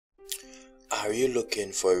Are you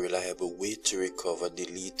looking for a reliable way to recover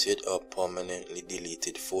deleted or permanently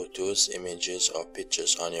deleted photos, images, or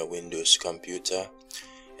pictures on your Windows computer,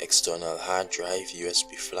 external hard drive,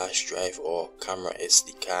 USB flash drive, or camera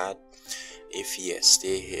SD card? If yes,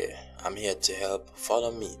 stay here. I'm here to help.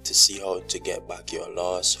 Follow me to see how to get back your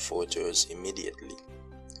lost photos immediately.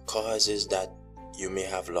 Causes that you may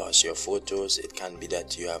have lost your photos: it can be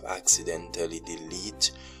that you have accidentally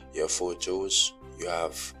deleted your photos, you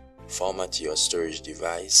have formatted your storage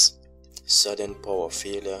device, sudden power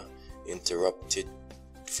failure, interrupted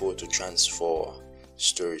photo transfer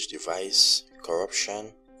storage device,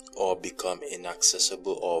 corruption, or become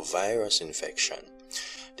inaccessible, or virus infection.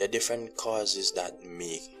 There are different causes that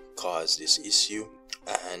may cause this issue,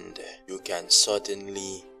 and you can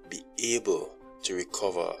certainly be able to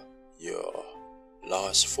recover your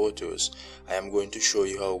lost photos. I am going to show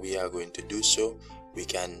you how we are going to do so. We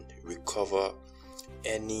can recover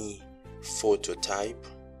any photo type,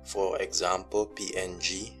 for example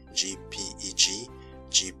PNG, JPEG,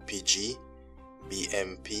 JPG,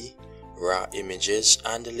 BMP, RAW images,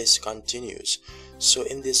 and the list continues. So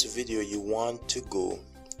in this video you want to go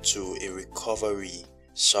to a recovery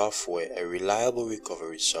software, a reliable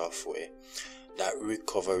recovery software. That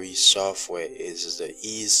recovery software is the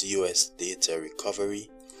EaseUS data recovery.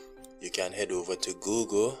 You can head over to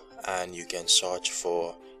Google and you can search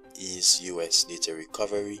for EaseUS data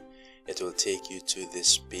recovery. It will take you to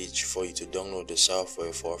this page for you to download the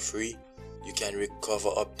software for free. You can recover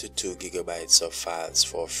up to 2 GB of files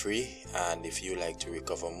for free, and if you like to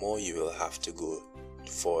recover more, you will have to go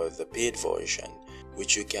for the paid version,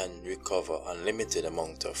 which you can recover unlimited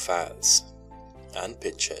amount of files and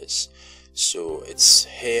pictures. So it's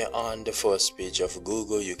here on the first page of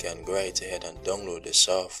Google. You can go right ahead and download the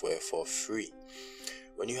software for free.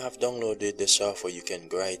 When you have downloaded the software, you can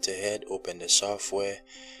go right ahead, open the software.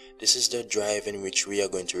 This is the drive in which we are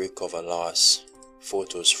going to recover lost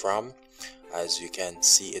photos from. As you can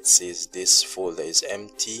see, it says this folder is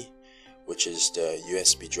empty, which is the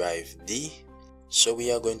USB drive D. So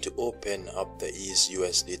we are going to open up the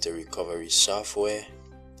EaseUS data recovery software,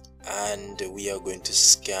 and we are going to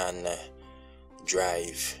scan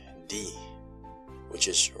drive D, which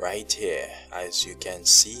is right here. As you can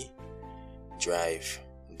see, drive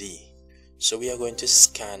D. So we are going to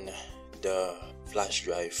scan the flash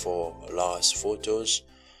drive for lost photos,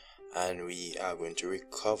 and we are going to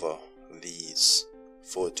recover these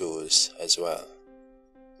photos as well.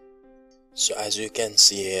 So as you can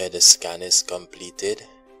see here, the scan is completed,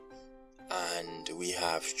 and we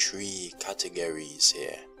have 3 categories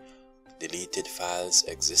here: deleted files,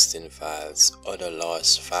 existing files, other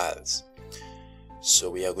lost files.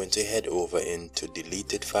 So we are going to head over into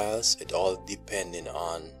deleted files. It all depending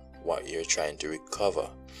on what you're trying to recover,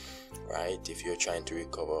 right? If you're trying to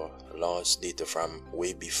recover lost data from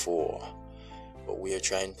way before, but we are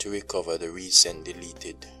trying to recover the recent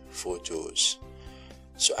deleted photos.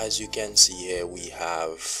 So as you can see here, we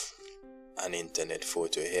have an internet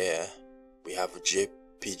photo here, we have a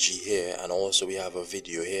JPG here, and also we have a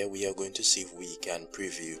video here. We are going to see if we can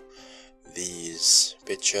preview these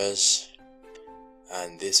pictures,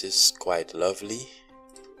 and this is quite lovely.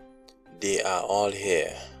 They are all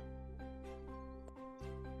here.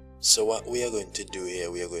 So what we are going to do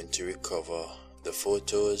here, we are going to recover the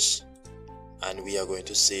photos, and we are going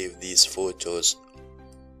to save these photos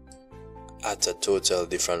at a total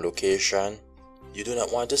different location. You do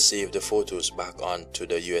not want to save the photos back onto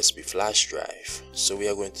the USB flash drive, so we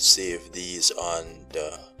are going to save these on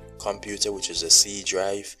the computer, which is a C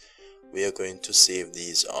drive. We are going to save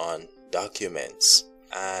these on documents,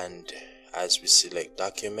 and as we select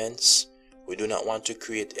documents, we do not want to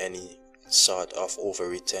create any sort of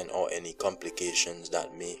overwritten or any complications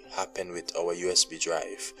that may happen with our USB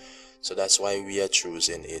drive. So that's why we are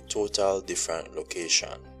choosing a total different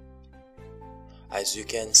location. As you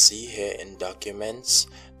can see here in documents,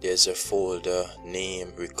 there's a folder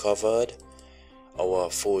name recovered. Our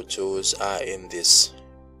photos are in this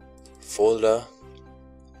folder,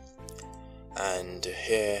 and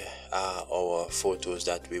here are our photos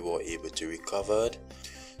that we were able to recover.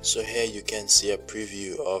 So here you can see a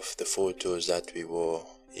preview of the photos that we were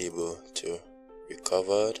able to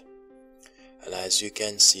recover, and as you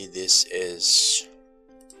can see, this is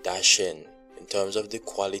dashing in terms of the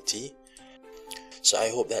quality. So I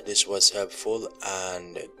hope that this was helpful,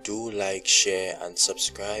 and do like, share, and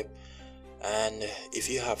subscribe. And if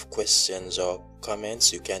you have questions or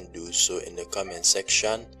comments, you can do so in the comment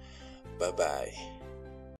section. Bye bye.